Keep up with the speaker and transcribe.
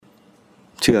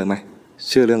เชื่อไหม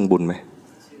เชื่อเรื่องบุญไหม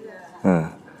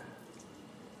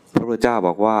พระพุทธเจ้าบ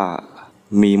อกว่า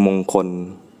มีมงคล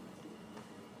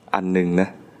อันหนึ่งนะ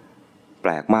แป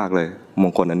ลกมากเลยม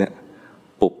งคลอันเนี้ย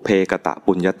ปุพเพกต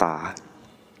ปุญญาตา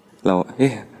เรา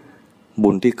บุ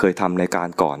ญที่เคยทำในการ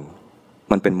ก่อน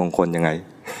มันเป็นมงคลยังไง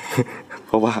เ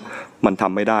พราะว่ามันท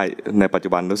ำไม่ได้ในปัจจุ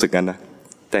บันรู้สึกงั้นนะ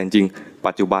แต่จริงๆ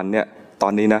ปัจจุบันเนี่ยตอ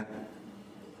นนี้นะ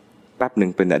แป๊บหนึ่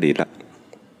งเป็นอดีตละ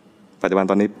ปัจจุบัน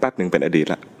ตอนนี้แป๊บหนึ่งเป็นอดีต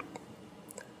ละ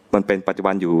มันเป็นปัจจุ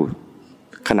บันอยู่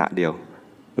ขณะเดียว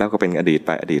แล้วก็เป็นอดีต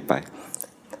ไป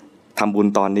ทำบุญ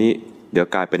ตอนนี้เดี๋ยว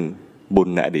กลายเป็นบุญ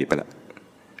ในอดีตไปละ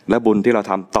แล้วบุญที่เรา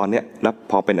ทำตอนเนี้ยแล้ว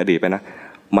พอเป็นอดีตไปนะ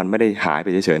มันไม่ได้หายไป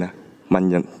เฉยๆนะมัน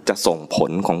จะส่งผ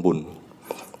ลของบุญ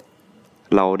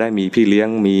เราได้มีพี่เลี้ยง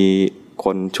มีค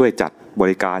นช่วยจัดบ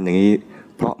ริการอย่างนี้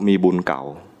เพราะมีบุญเก่า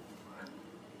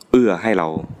เอื้อให้เรา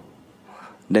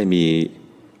ได้มี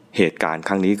เหตุการณ์ค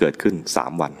รั้งนี้เกิดขึ้น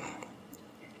3 วัน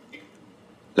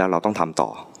แล้วเราต้องทำต่อ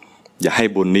อย่าให้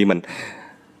บุญนี้มัน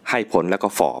ให้ผลแล้วก็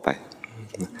ฝ่อไป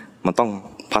มันต้อง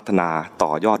พัฒนาต่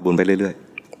อยอดบุญไปเรื่อย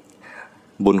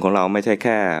ๆบุญของเราไม่ใช่แ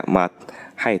ค่มา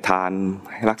ให้ทาน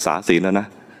ให้รักษาศีลแล้วนะ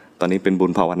ตอนนี้เป็นบุ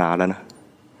ญภาวนาแล้วนะ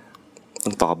ต้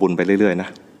องต่อบุญไปเรื่อยๆนะ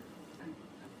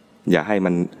อย่าให้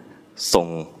มันส่ง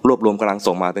รวบรวมกำลัง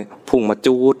ส่งมาพุ่งมา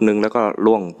จูดนึงแล้วก็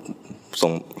ล่วงส่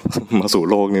งมาสู่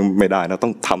โลกนี้ไม่ได้นะต้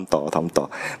องทำต่อ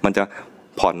มันจะ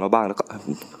ผ่อนมาบ้างแล้วก็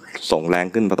ส่งแรง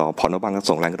ขึ้นมาต่อผ่อนมาบ้างแล้ว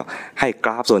ส่งแรงขึ้นต่อให้ก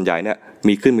ราฟส่วนใหญ่เนี่ย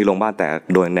มีขึ้นมีลงบ้างแต่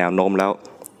โดยแนวโน้มแล้ว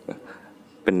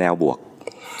เป็นแนวบวก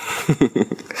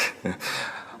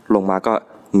ลงมาก็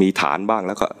มีฐานบ้างแ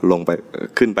ล้วก็ลงไป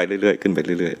ขึ้นไปเรื่อยๆขึ้นไป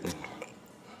เรื่อย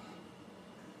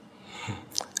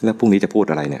ๆแล้วพรุ่งนี้จะพูด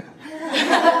อะไรเนี่ย